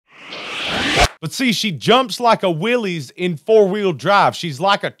But see, she jumps like a Willys in four-wheel drive. She's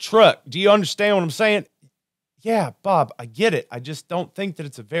like a truck. Do you understand what I'm saying? Yeah, Bob, I get it. I just don't think that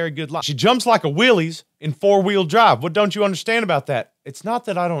it's a very good line. She jumps like a Willys in four-wheel drive. What don't you understand about that? It's not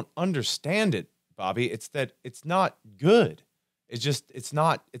that I don't understand it, Bobby. It's that it's not good. It's just, it's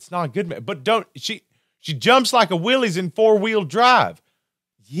not good. But she jumps like a Willys in four-wheel drive.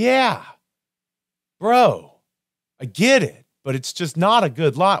 Yeah, bro, I get it. But it's just not a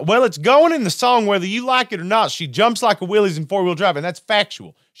good line. Well, it's going in the song whether you like it or not. She jumps like a Willys in four-wheel drive, and that's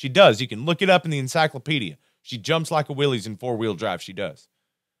factual. She does. You can look it up in the encyclopedia. She jumps like a Willys in four-wheel drive. She does.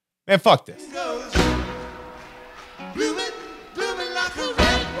 Man, fuck this.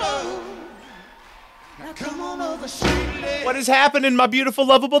 What is happening, my beautiful,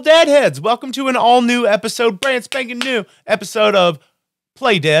 lovable deadheads? Welcome to an all-new episode, brand spanking new episode of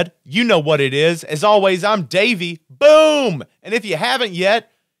Play Dead. You know what it is. As always, I'm Davey. Boom! And if you haven't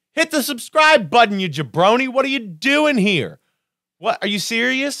yet, hit the subscribe button, you jabroni. What are you doing here? What? Are you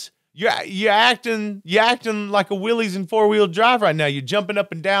serious? You're acting like a Willys in four-wheel drive right now. You're jumping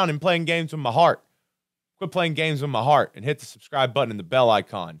up and down and playing games with my heart. Quit playing games with my heart and hit the subscribe button and the bell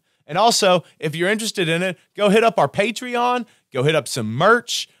icon. And also, if you're interested in it, go hit up our Patreon. Go hit up some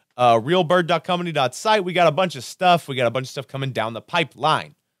merch. Realbird.company.site. We got a bunch of stuff. We got a bunch of stuff coming down the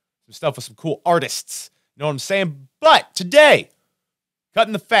pipeline. Some stuff with some cool artists. You know what I'm saying? But today,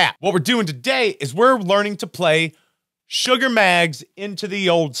 cutting the fat. What we're doing today is we're learning to play Sugar Mags Into the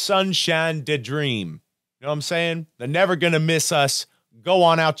Old Sunshine Da Dream. You know what I'm saying? They're never going to miss us. Go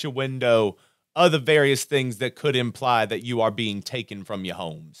on out your window. Other various things that could imply that you are being taken from your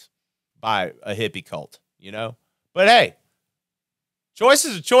homes by a hippie cult, you know? But hey,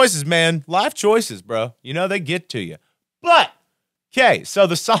 choices are choices, man. Life choices, bro. You know, they get to you. But, okay, so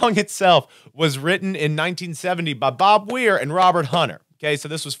the song itself was written in 1970 by Bob Weir and Robert Hunter. Okay, so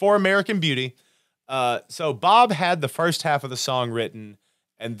this was for American Beauty. So Bob had the first half of the song written,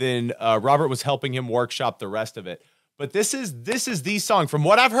 and then Robert was helping him workshop the rest of it. But this is the song, from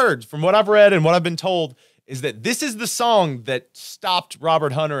what I've heard, from what I've read, and what I've been told, is that this is the song that stopped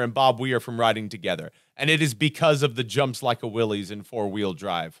Robert Hunter and Bob Weir from writing together. And it is because of the jumps like a Willys in four-wheel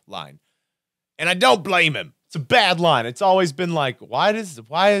drive line. And I don't blame him. It's a bad line. It's always been like, why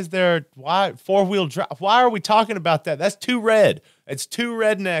four-wheel drive? Why are we talking about that? That's too red. It's too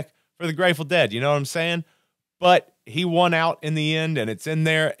redneck for the Grateful Dead. You know what I'm saying? But he won out in the end, and it's in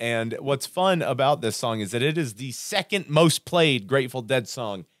there. And what's fun about this song is that it is the second most played Grateful Dead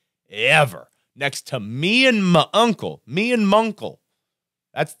song ever. Next to Me and My Uncle. Me and Munkle.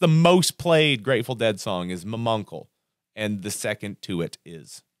 That's the most played Grateful Dead song is Munkle. And the second to it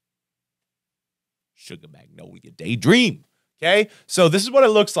is Sugar Magnolia Daydream. Okay? So this is what it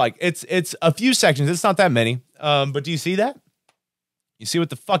looks like. It's a few sections. It's not that many. But do you see that? You see what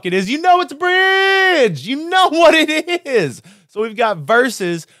the fuck it is? You know it's a bridge. You know what it is. So we've got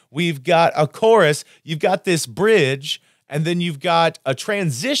verses. We've got a chorus. You've got this bridge. And then you've got a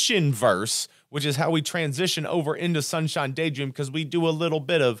transition verse, which is how we transition over into Sunshine Daydream, because we do a little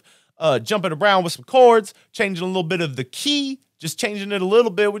bit of jumping around with some chords, changing a little bit of the key, just changing it a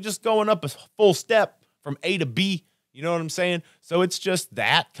little bit. We're just going up a full step from A to B. You know what I'm saying? So it's just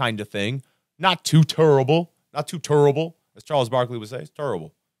that kind of thing. Not too terrible. Not too terrible. As Charles Barkley would say, it's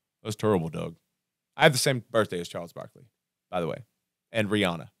terrible. It was terrible, Doug. I have the same birthday as Charles Barkley, by the way, and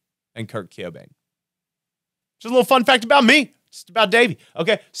Rihanna, and Kurt Cobain. Just a little fun fact about me, just about Davey.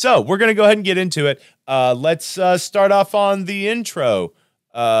 Okay, so we're going to go ahead and get into it. Let's start off on the intro.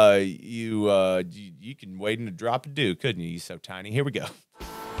 You can wait in a drop of dew, couldn't you? You're so tiny. Here we go.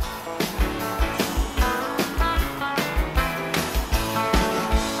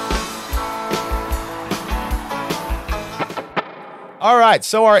 All right,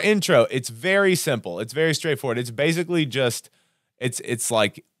 so our intro, it's very simple. It's very straightforward. It's basically just, it's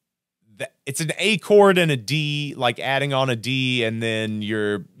like, it's an A chord and a D, like adding on a D, and then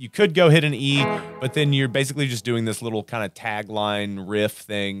you could go hit an E, but then you're basically just doing this little kind of tagline riff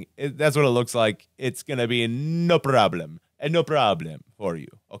thing. That's what it looks like. It's going to be no problem for you,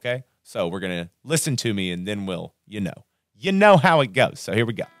 okay? So we're going to listen to me, and then we'll, you know how it goes. So here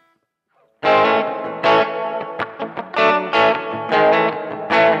we go.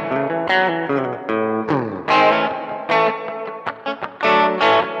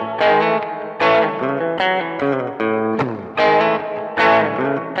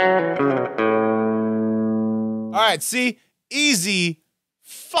 See, easy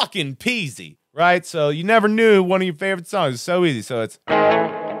fucking peasy, right? So you never knew one of your favorite songs. It's so easy. So it's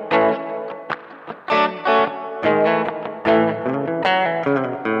and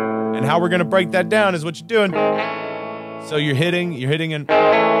how we're gonna break that down is what you're doing. So you're hitting and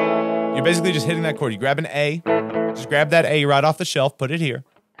you're basically just hitting that chord. You grab an A, just grab that A right off the shelf, put it here,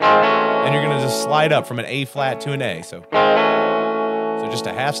 and you're gonna just slide up from an A flat to an A. So just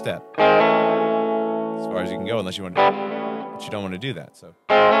a half step, as far as you can go, unless you want to, but you don't want to do that. So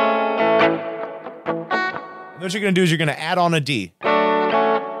and what you're gonna do is you're gonna add on a D.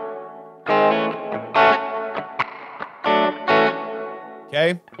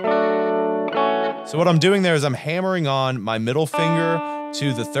 Okay. So what I'm doing there is I'm hammering on my middle finger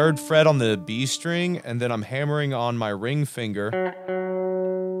to the 3rd fret on the B string, and then I'm hammering on my ring finger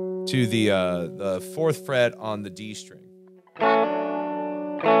to the 4th fret on the D string.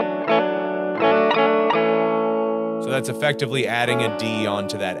 So that's effectively adding a D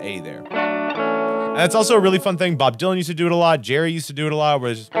onto that A there. And that's also a really fun thing. Bob Dylan used to do it a lot. Jerry used to do it a lot,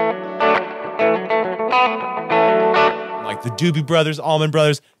 where it's just like the Doobie Brothers, Allman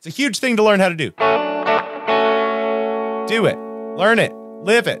Brothers. It's a huge thing to learn how to do. Do it. Learn it.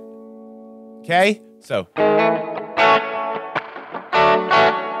 Live it. Okay? So.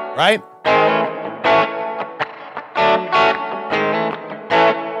 Right?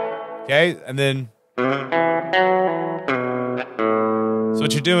 Okay? And then. So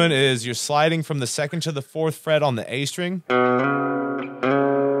what you're doing is you're sliding from the 2nd to the 4th fret on the A string. And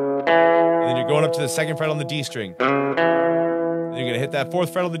then you're going up to the 2nd fret on the D string. Then you're going to hit that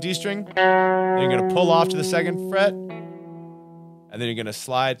 4th fret on the D string. Then you're going to pull off to the 2nd fret. And then you're going to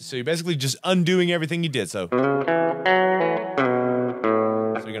slide. So you're basically just undoing everything you did. So you're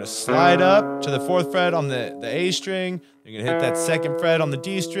going to slide up to the 4th fret on the A string. You're going to hit that 2nd fret on the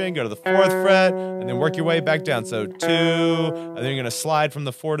D string, go to the 4th fret, and then work your way back down. So 2, and then you're going to slide from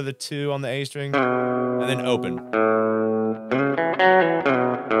the 4 to the 2 on the A string, and then open.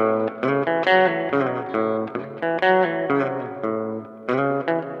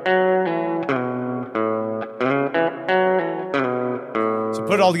 So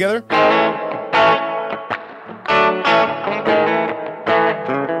put it all together.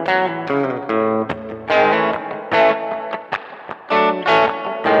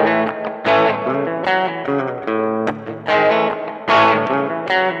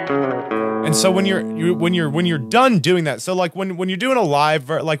 And so when you're done doing that, so like when you're doing a live,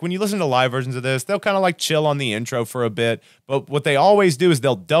 like when you listen to live versions of this, they'll kind of like chill on the intro for a bit. But what they always do is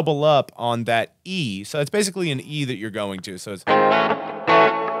they'll double up on that E. So it's basically an E that you're going to. So it's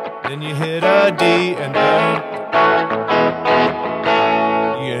then you hit a D and then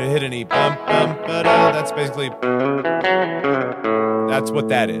you hit an E. Bum, bum, ba-da. That's basically that's what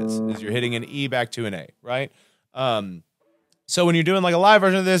that is you're hitting an E back to an A, right? So when you're doing like a live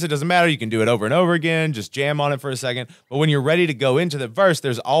version of this, it doesn't matter. You can do it over and over again. Just jam on it for a second. But when you're ready to go into the verse,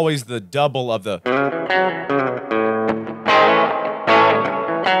 there's always the double of the.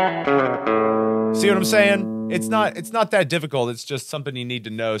 See what I'm saying? It's not that difficult. It's just something you need to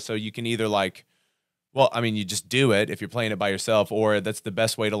know. So you can either like, well, I mean, you just do it if you're playing it by yourself, or that's the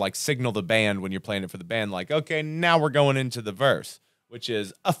best way to like signal the band when you're playing it for the band. Like, okay, now we're going into the verse. Which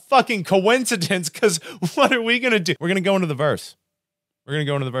is a fucking coincidence, because what are we going to do? We're going to go into the verse. We're going to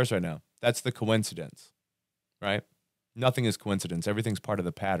go into the verse right now. That's the coincidence, right? Nothing is coincidence. Everything's part of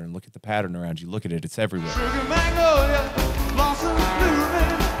the pattern. Look at the pattern around you. Look at it. It's everywhere. Sugar Magnolia, blossoms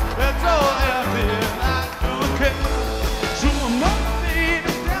blooming, that's all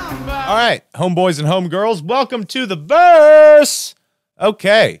all right, homeboys and homegirls, welcome to the verse.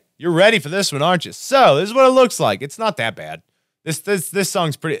 Okay, you're ready for this one, aren't you? So this is what it looks like. It's not that bad. This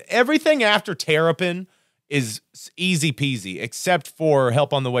song's pretty. Everything after Terrapin is easy peasy, except for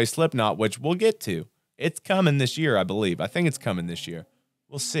Help on the Way Slipknot, which we'll get to. It's coming this year, I believe. I think it's coming this year.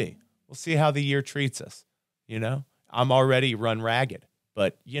 We'll see. We'll see how the year treats us. You know, I'm already run ragged,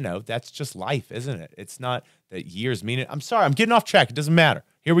 but you know, that's just life, isn't it? It's not that years mean it. I'm sorry, I'm getting off track. It doesn't matter.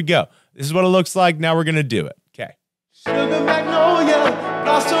 Here we go. This is what it looks like. Now we're gonna do it. Okay. Sugar Magnolia,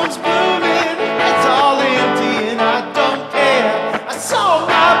 blossoms blooming. It's all empty and I don't care. I saw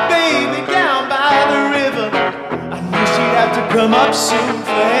my baby down by the river. I knew she'd have to come up soon,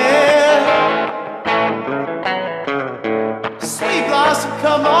 Phred. Sweet blossom,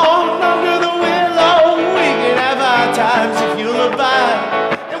 come on under the willow. We can have our times if you'll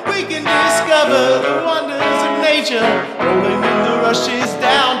abide, and we can discover the wonders of nature, rolling in the rushes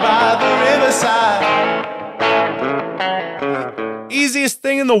down by the riverside. Easiest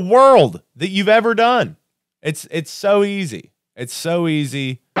thing in the world that you've ever done. It's so easy. It's so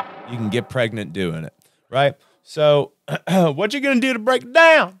easy. You can get pregnant doing it, right? So what you're gonna do to break it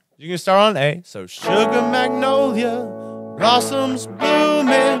down? You're gonna start on A. So Sugar Magnolia, blossoms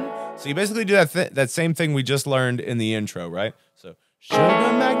blooming. So you basically do that same thing we just learned in the intro, right? So Sugar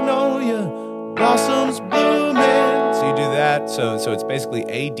Magnolia, blossoms blooming. So you do that. So it's basically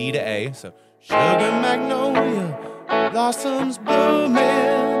A, D to A. So sugar magnolia, blossoms blooming.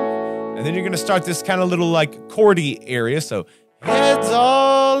 And then you're going to start this kind of little like chordy area. So heads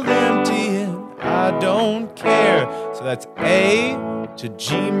all empty and I don't care. So that's A to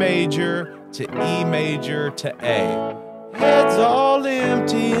G major to E major to A. Heads all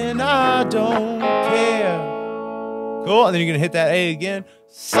empty and I don't care. Cool, and then you're gonna hit that A again.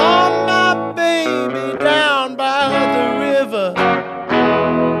 Saw my baby down by the river.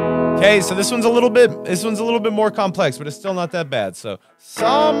 Okay, so this one's a little bit more complex, but it's still not that bad. So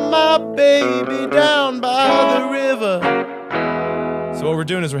saw my baby down by the river. So what we're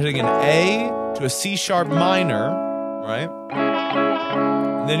doing is we're hitting an A to a C sharp minor, right?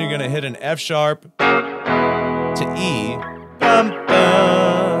 And then you're gonna hit an F sharp to E, bum,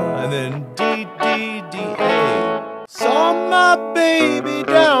 bum, and then D, D, D, A. Saw my baby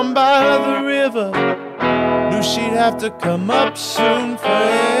down by the river. Knew she'd have to come up soon for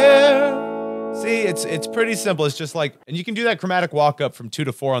air. See, it's pretty simple. It's just like, and you can do that chromatic walk up from 2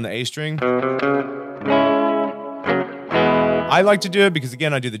 to 4 on the A string. I like to do it because,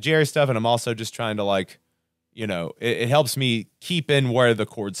 again, I do the Jerry stuff, and I'm also just trying to, like, you know, it helps me keep in where the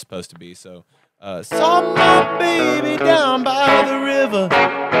chord's supposed to be. So, saw my baby down by the river.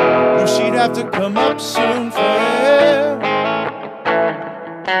 Knew she'd have to come up soon for air.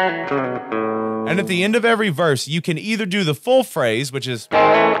 And at the end of every verse, you can either do the full phrase, which is... You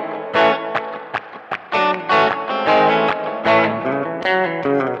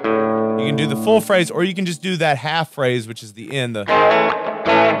can do the full phrase, or you can just do that half phrase, which is the end.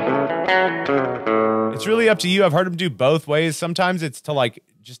 It's really up to you. I've heard them do both ways. Sometimes it's to, like,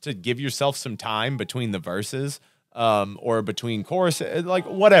 just to give yourself some time between the verses, or between chorus, like,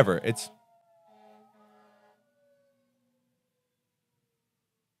 whatever. It's...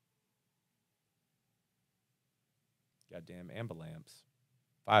 Goddamn ambulamps.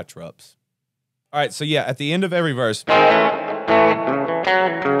 Fire trucks. All right, so yeah, at the end of every verse, or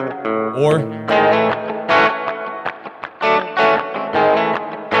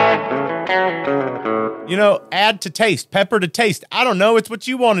you know, add to taste, pepper to taste. I don't know, it's what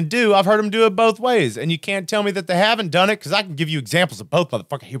you want to do. I've heard them do it both ways, and you can't tell me that they haven't done it, because I can give you examples of both,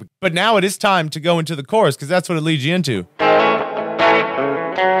 motherfucker. Here we go. But now it is time to go into the chorus, because that's what it leads you into.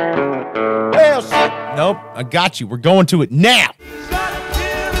 Well, shit. Nope, I got you. We're going to it now.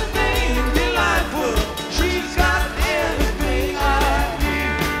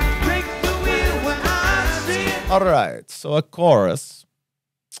 All right, so a chorus.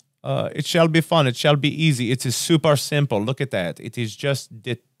 It shall be fun. It shall be easy. It is super simple. Look at that. It is just,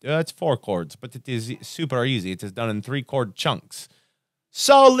 it's 4 chords, but it is super easy. It is done in 3-chord chunks.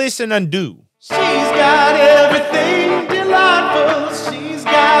 So listen and do. She's got everything delightful. She's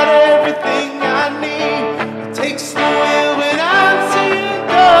got everything I need. It takes the wheel when I'm seeing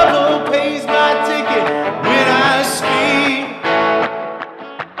double. Pays my ticket when I speed.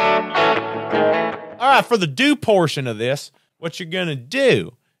 All right, for the do portion of this, what you're going to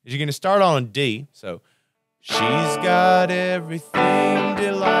do is you're going to start on a D. So, she's got everything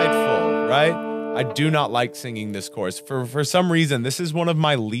delightful, right? I do not like singing this chorus. For some reason, this is one of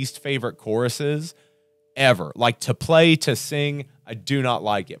my least favorite choruses ever. Like, to play, to sing, I do not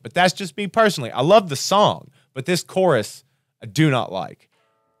like it. But that's just me personally. I love the song, but this chorus, I do not like.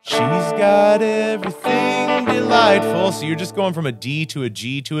 She's got everything delightful. So you're just going from a D to a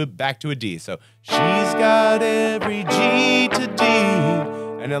G to a back to a D. So she's got every G to D.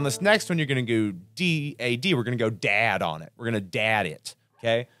 And on this next one, you're going to go D, A, D. We're going to go dad on it. We're going to dad it.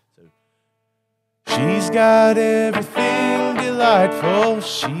 Okay? So she's got everything delightful.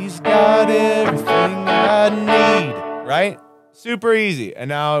 She's got everything I need. Right? Super easy. And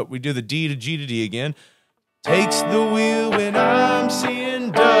now we do the D to G to D again. Takes the wheel when I'm seeing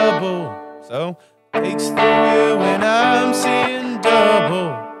double. So, takes the wheel when I'm seeing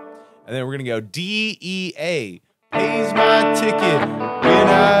double. And then we're going to go D, E, A. Pays my ticket when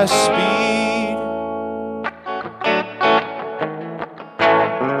I speed.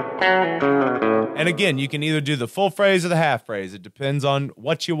 And again, you can either do the full phrase or the half phrase. It depends on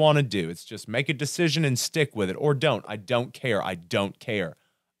what you want to do. It's just make a decision and stick with it. Or don't. I don't care. I don't care.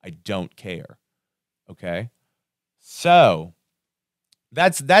 I don't care. Okay, so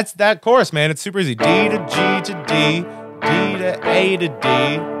that's that chorus, man. It's super easy. D to G to D, D to A to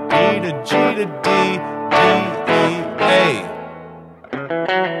D, D to G to D, D, E, A.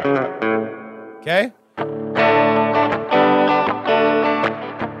 Okay?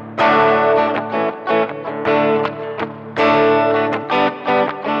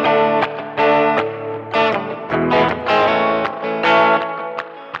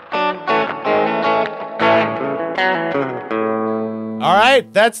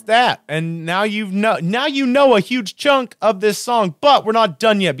 that's that. And now you know a huge chunk of this song, but we're not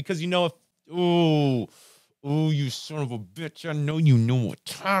done yet because you know if ooh, you son of a bitch, I know you know what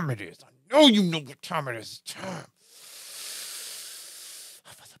time it is. I know you know what time it is. It's time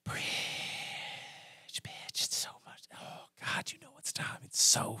for the bridge, bitch. It's so much. Oh God, you know it's time. It's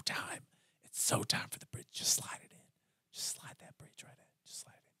so time. It's so time for the bridge. Just slide it in. Just slide that bridge right in. Just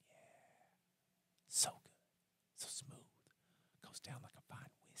slide it in. Yeah. So good. So smooth. Goes down like a fine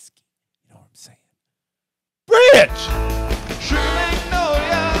whiskey. You know what I'm saying? Bridge! Sugar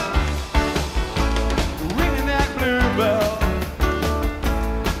Magnolia, ringing that bluebell.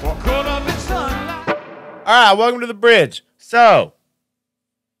 Walk caught up in sunlight. All right, welcome to the bridge. So,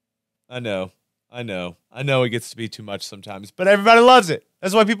 I know it gets to be too much sometimes, but everybody loves it.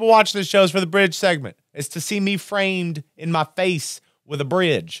 That's why people watch this show, is for the bridge segment. It's to see me framed in my face with a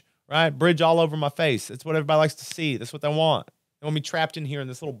bridge, right? Bridge all over my face. That's what everybody likes to see. That's what they want. They want me trapped in here in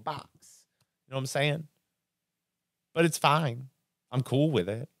this little box. You know what I'm saying? But it's fine. I'm cool with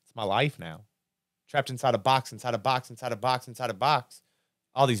it. It's my life now. Trapped inside a box, inside a box, inside a box, inside a box.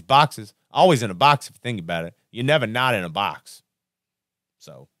 All these boxes. Always in a box if you think about it. You're never not in a box.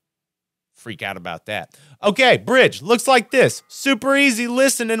 So, freak out about that. Okay, bridge. Looks like this. Super easy.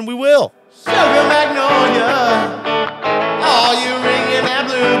 Listen and we will. Sugar Magnolia, oh, you ringing that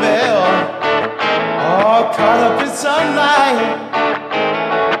bluebell. All caught up in sunlight.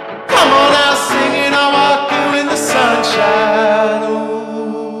 Come on out singing, I'll walk you in the sunshine.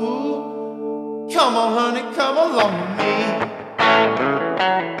 Ooh, come on, honey, come along with me.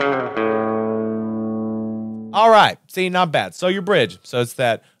 All right. See, not bad. So your bridge. So it's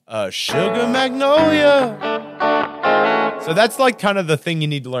that Sugar Magnolia. So that's like kind of the thing you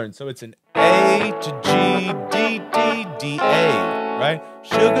need to learn. So it's an A to G, D, D, D, A, right?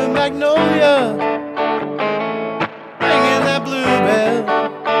 Sugar Magnolia, ringing that bluebell.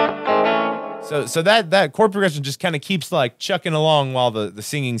 So that chord progression just kind of keeps like chucking along while the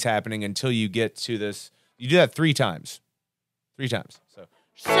singing's happening until you get to this. You do that 3 times. 3 times. So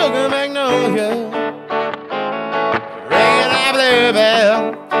Sugar Magnolia, ringing that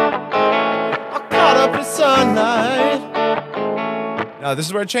bluebell. I'm caught up in sunlight. Now, this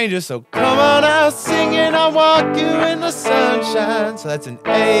is where it changes, so come on out singing, I'll walk you in the sunshine. So that's an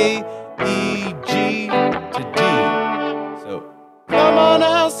A, E, G to D. So, come on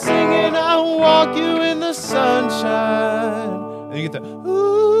out singing, I'll walk you in the sunshine. And you get the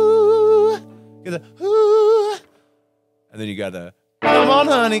ooh, and then you got the come on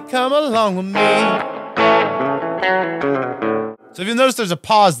honey, come along with me. So if you notice there's a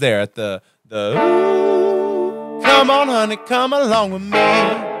pause there at the ooh. Come on, honey, come along with me.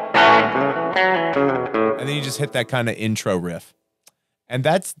 And then you just hit that kind of intro riff. And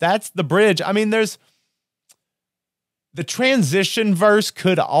that's the bridge. I mean, there's the transition verse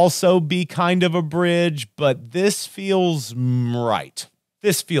could also be kind of a bridge, but this feels right.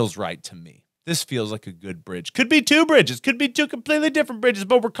 This feels right to me. This feels like a good bridge. Could be 2 bridges. Could be 2 completely different bridges,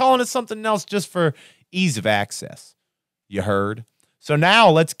 but we're calling it something else just for ease of access. You heard? So now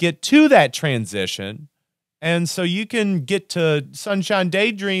let's get to that transition. And so you can get to Sunshine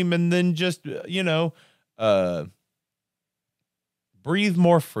Daydream and then just, breathe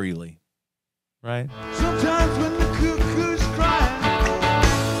more freely, right? Sometimes when the cuckoo's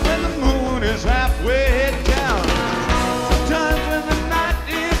crying, when the moon is halfway down, sometimes when the night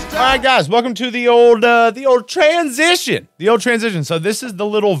is dark. All right, guys, welcome to the old transition. The old transition. So this is the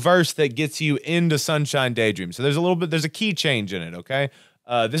little verse that gets you into Sunshine Daydream. So there's a key change in it, okay?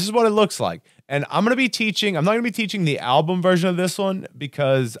 This is what it looks like. And I'm not going to be teaching the album version of this one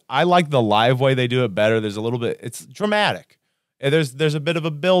because I like the live way they do it better. There's a little bit, it's dramatic. And there's a bit of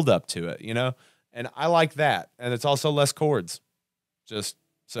a build up to it, you know? And I like that. And it's also less chords. Just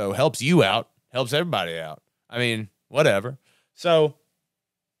so helps you out, helps everybody out. I mean, whatever. So,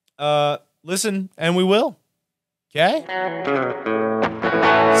 listen and we will. Okay?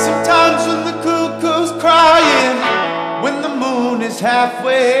 Sometimes when the cuckoo's crying, when the moon is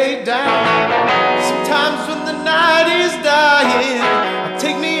halfway down, sometimes when the night is dying,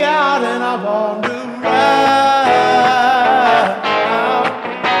 take me out and I wander around,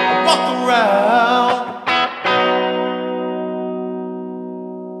 I walk around.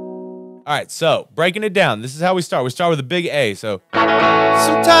 All right, so breaking it down, this is how we start. We start with a big A, so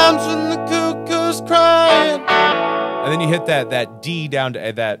sometimes when the cuckoo's crying, and then you hit that D down to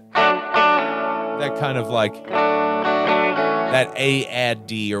A, that kind of like that A add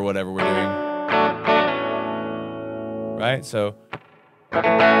D or whatever we're doing. Right? So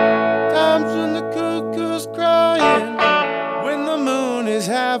times when the cuckoo's crying, when the moon is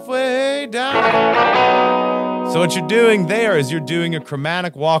halfway down, So what you're doing there is you're doing a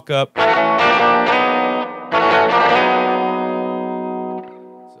chromatic walk up.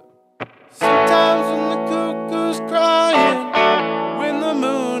 Sometimes when the cuckoo's crying, when the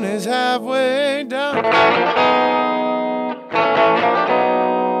moon is halfway down.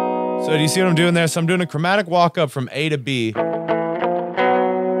 So do you see what I'm doing there? So I'm doing a chromatic walk up from A to B.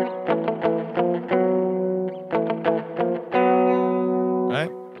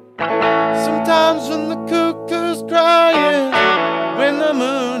 Right? Sometimes when the cuckoo's crying, when the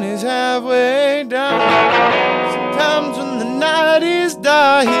moon is halfway down. Sometimes when the night is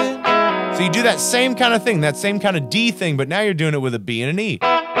dying. So you do that same kind of thing, that same kind of D thing, but now you're doing it with a B and an E.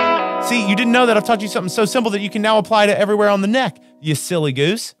 See, you didn't know that. I've taught you something so simple that you can now apply to everywhere on the neck, you silly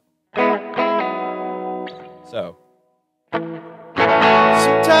goose. So.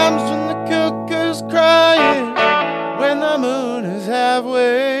 Sometimes when the cuckoo's crying, when the moon is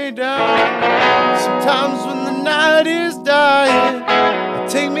halfway down. Sometimes when the night is dying, you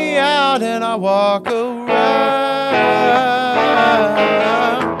take me out and I walk around.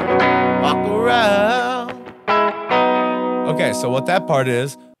 Walk around. Okay, so what that part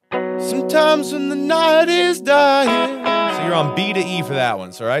is. Sometimes when the night is dying. So you're on B to E for that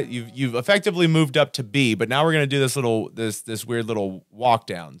one, so right? You've effectively moved up to B, but now we're gonna do this weird little walk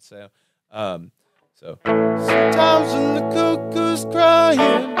down. So sometimes when the cuckoo's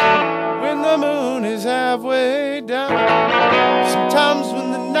crying, when the moon is halfway down. Sometimes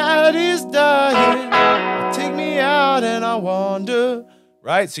when the night is dying, you take me out and I wander.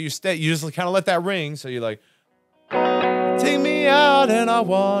 right? So you just kind of let that ring. So you're like, take me out and I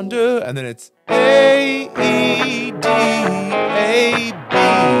wander, and then it's A E D A B,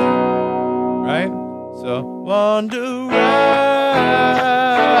 right? So wander around,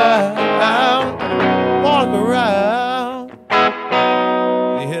 walk around.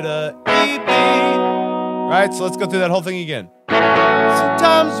 you hit a E B, right? So let's go through that whole thing again.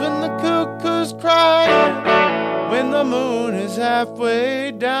 Sometimes when the cuckoo's crying, when the moon is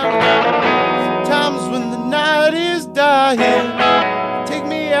halfway down. Sometimes when the night is dying, take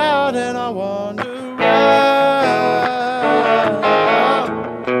me out and I wander around.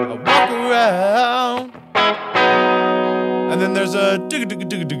 I walk around. And then there's a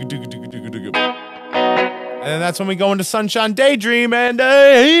and then that's when we go into Sunshine Daydream, and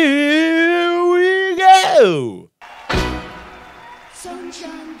here we go.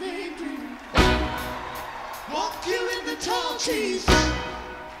 Sunshine daydream, walk you in the tall trees,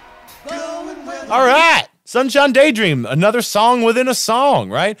 going where the All right, Sunshine Daydream, another song within a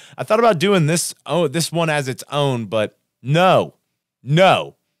song, right? I thought about doing this one as its own, but no.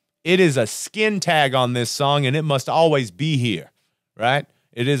 It is a skin tag on this song, and it must always be here, right?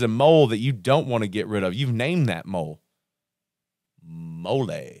 It is a mole that you don't want to get rid of. You've named that mole. Mole.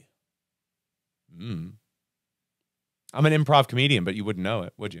 I'm an improv comedian, but you wouldn't know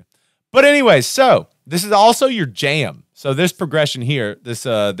it, would you? But anyway, so this is also your jam. So this progression here, this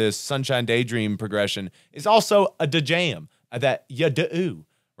Sunshine Daydream progression is also a jam that you do,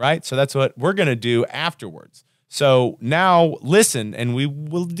 right? So that's what we're going to do afterwards. So now listen and we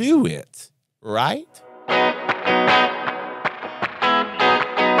will do it, right?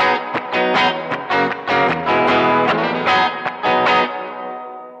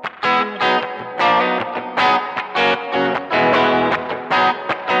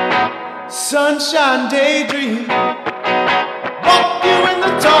 Sunshine daydream, walk you in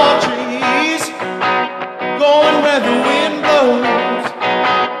the tall trees, going where the wind blows,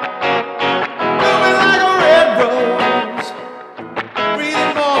 moving like a red rose,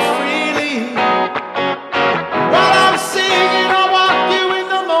 breathing more freely. While I'm singing, I'll walk you in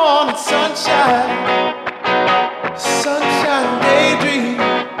the morning sunshine. Sunshine daydream,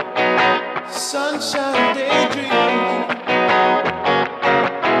 sunshine daydream.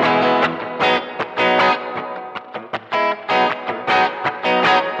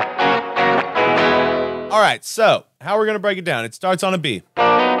 All right, so how we're going to break it down. It starts on a B. Then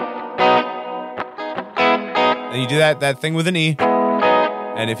you do that thing with an E.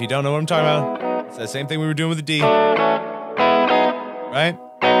 And if you don't know what I'm talking about, it's the same thing we were doing with a D. Right?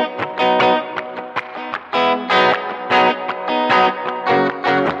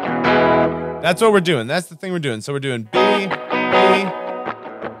 That's what we're doing. That's the thing we're doing. So we're doing B, B,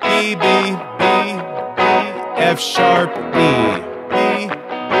 B, B, B, B, F sharp, E, B,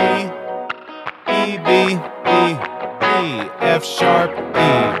 B, B, B, F sharp, E.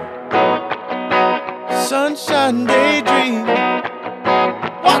 Sunshine daydream,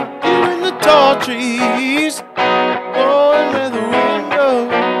 walk you in the tall trees, going where the wind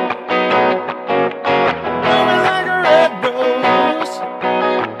goes, moving like a red rose,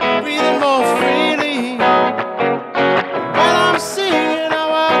 breathing more freely.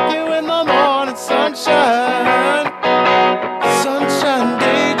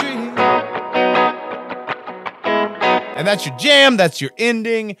 That's your jam. That's your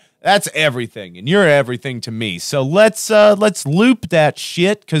ending. That's everything. And you're everything to me. So let's loop that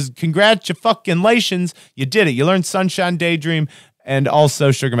shit, because congratulations, you did it. You learned Sunshine Daydream and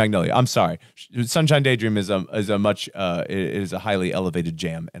also Sugar Magnolia. I'm sorry. Sunshine Daydream is a highly elevated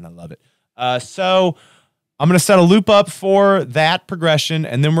jam, and I love it. So I'm going to set a loop up for that progression,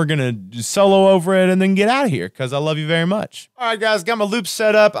 and then we're going to solo over it and then get out of here, because I love you very much. All right, guys, got my loop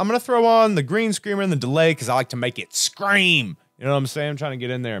set up. I'm going to throw on the green screamer and the delay, because I like to make it scream. You know what I'm saying? I'm trying to get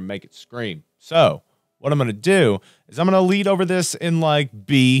in there and make it scream. So what I'm going to do is I'm going to lead over this in like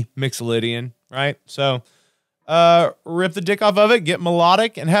B Mixolydian, right? So rip the dick off of it, get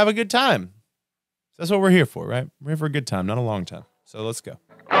melodic, and have a good time. That's what we're here for, right? We're here for a good time, not a long time. So let's go.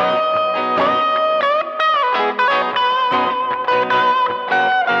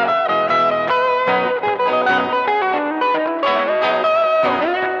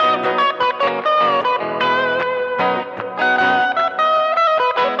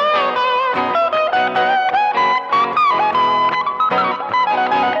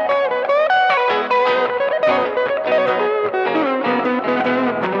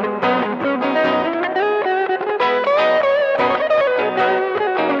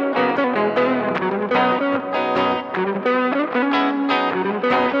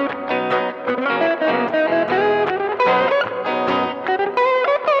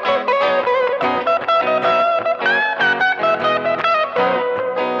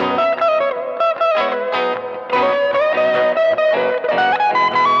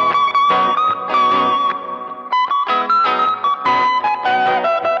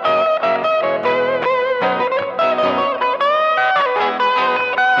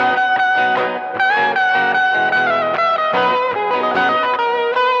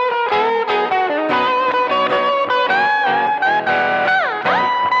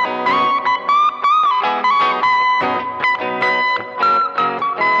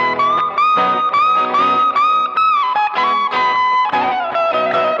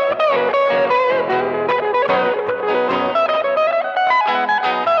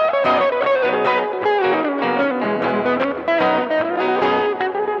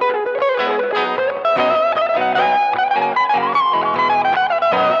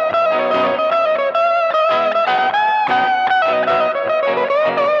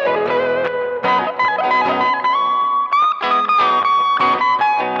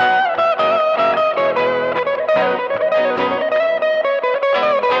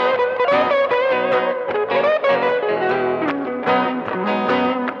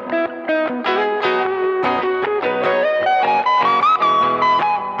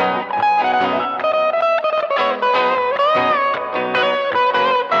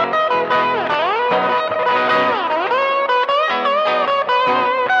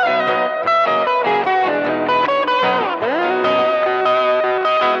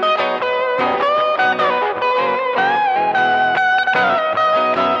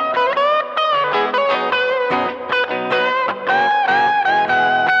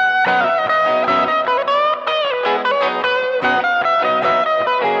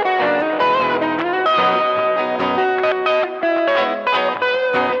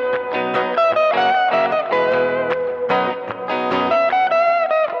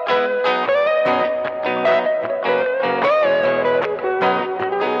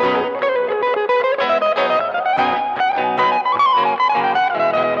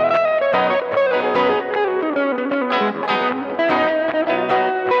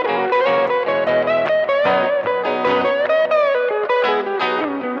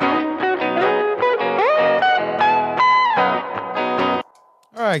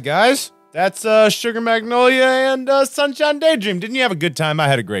 right, guys. That's Sugar Magnolia and Sunshine Daydream. Didn't you have a good time? I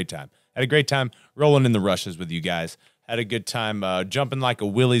had a great time. Had a great time rolling in the rushes with you guys. Had a good time jumping like a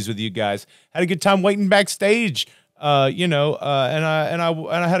willies with you guys. Had a good time waiting backstage. And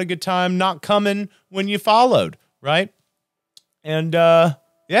I had a good time not coming when you followed, right? And yeah,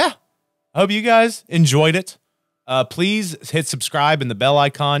 I hope you guys enjoyed it. Please hit subscribe and the bell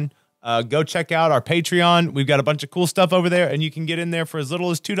icon. Go check out our Patreon. We've got a bunch of cool stuff over there, and you can get in there for as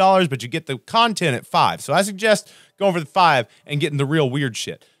little as $2, but you get the content at $5. So I suggest going for the $5 and getting the real weird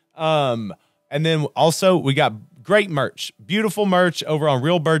shit. And then also we got great merch, beautiful merch over on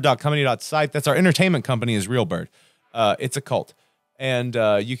realbird.company.site. That's our entertainment company is Realbird. It's a cult. And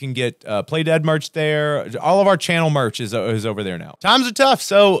you can get Play Dead merch there. All of our channel merch is over there now. Times are tough,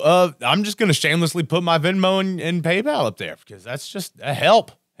 so I'm just going to shamelessly put my Venmo and PayPal up there because that's just a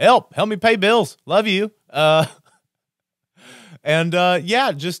help. Help me pay bills. Love you. Yeah,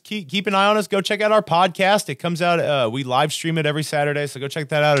 just keep an eye on us. Go check out our podcast. It comes out, we live stream it every Saturday, so go check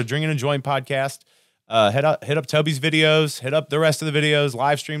that out, a Drink and a Joint podcast. hit up Toby's videos, hit up the rest of the videos,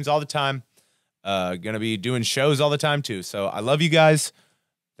 live streams all the time. Gonna be doing shows all the time too. So I love you guys.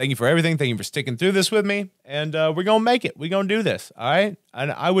 Thank you for everything. Thank you for sticking through this with me. And we're gonna make it. We're gonna do this. All right.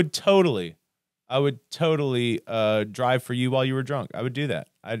 And I would totally drive for you while you were drunk. I would do that.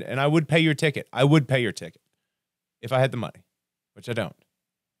 And I would pay your ticket. I would pay your ticket if I had the money, which I don't.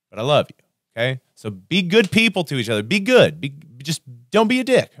 But I love you. Okay. So be good people to each other. Be good. Just don't be a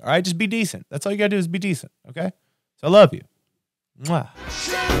dick. All right. Just be decent. That's all you gotta do is be decent. Okay. So I love you. Mwah.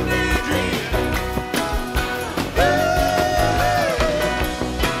 Sunday dream.